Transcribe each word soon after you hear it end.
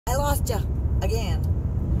lost ya again.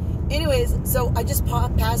 Anyways, so I just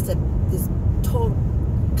passed this total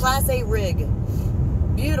Class A rig.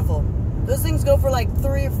 Beautiful. Those things go for like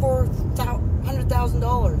 $300,000 or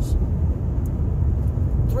 $400,000.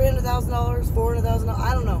 $300,000, $400,000.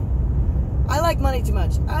 I don't know. I like money too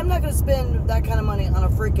much. I'm not going to spend that kind of money on a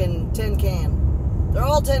freaking tin can. They're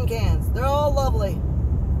all tin cans. They're all lovely.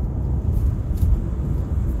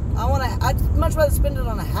 I'd much rather spend it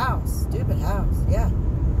on a house. Stupid house. Yeah.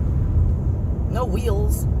 No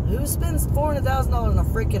wheels. Who spends $400,000 on a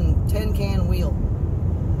freaking tin can wheel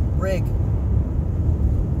rig?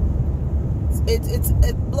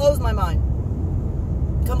 It blows my mind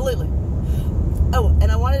completely. Oh,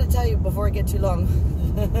 and I wanted to tell you before I get too long.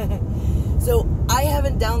 So I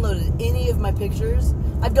haven't downloaded any of my pictures.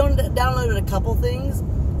 I've downloaded a couple things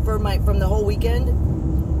from the whole weekend.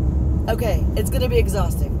 Okay, it's gonna be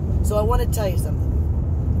exhausting. So I want to tell you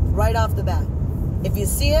something right off the bat. If you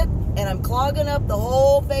see it, and I'm clogging up the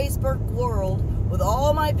whole Facebook world with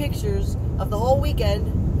all my pictures of the whole weekend,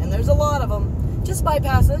 and there's a lot of them, just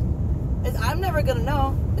bypass it. I'm never gonna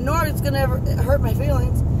know, nor it's gonna ever hurt my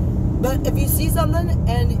feelings. But if you see something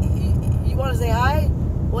and you want to say hi,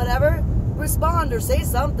 whatever, respond or say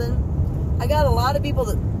something. I got a lot of people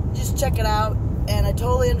that just check it out, and I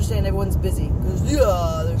totally understand everyone's busy. Because,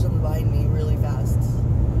 yeah, there's something behind me really fast.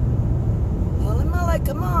 Holy moly,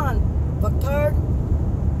 come on, fucktard.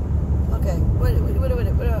 Okay, wait.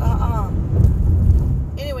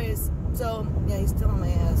 Anyways, so, yeah, he's still on my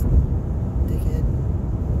ass. Dickhead.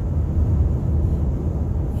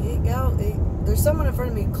 Here you go. There's someone in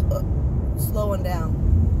front of me slowing down.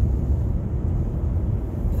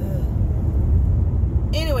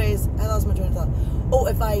 Anyways, I lost my train of thought. Oh,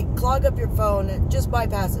 if I clog up your phone, just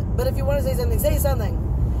bypass it. But if you want to say something, say something.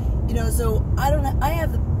 You know, so I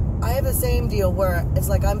have the same deal where it's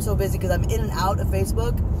like I'm so busy because I'm in and out of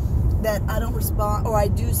Facebook that I don't respond, or I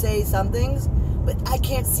do say some things, but I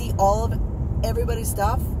can't see all of everybody's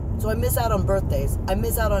stuff. So I miss out on birthdays. I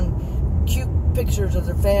miss out on cute pictures of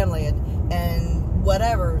their family and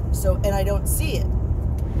whatever. So, and I don't see it.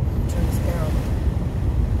 Turn this arrow.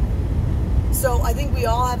 So I think we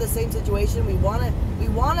all have the same situation. We want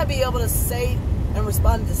to be able to say and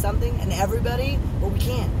respond to something and everybody, but we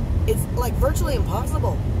can't. It's like virtually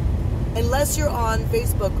impossible unless you're on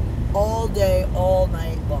Facebook all day, all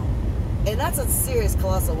night long. And that's a serious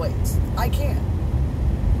colossal waste. I can't.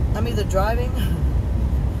 I'm either driving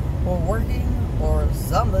or working or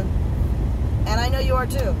something. And I know you are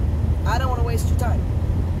too. I don't want to waste your time.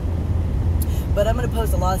 But I'm going to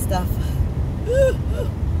post a lot of stuff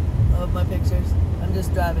of my pictures. I'm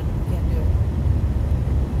just driving. Can't do it.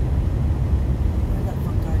 Where's that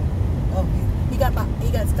fucktard? Oh,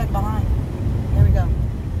 he got stuck behind. There we go.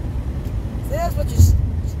 See, that's what you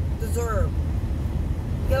deserve.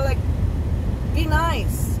 You gotta, like, be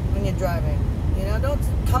nice when you're driving. You know, don't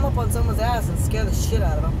come up on someone's ass and scare the shit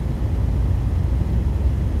out of them.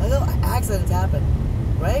 I know accidents happen,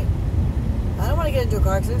 right? I don't want to get into a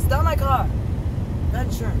car accident. It's not my car. Not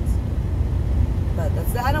insurance. But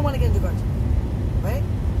I don't want to get into a car accident. Right?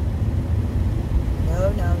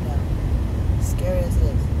 No. Scary as it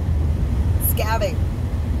is. Scabbing.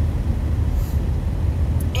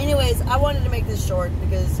 Anyways, I wanted to make this short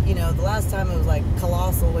because, you know, the last time it was like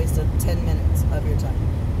colossal waste of 10 minutes of your time.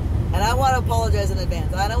 And I want to apologize in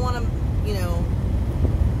advance. I don't want to, you know,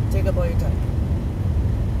 take up all your time.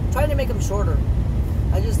 I'm trying to make them shorter.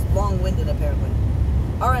 I just long-winded apparently.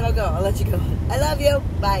 Alright, I'll go. I'll let you go. I love you.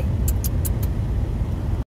 Bye.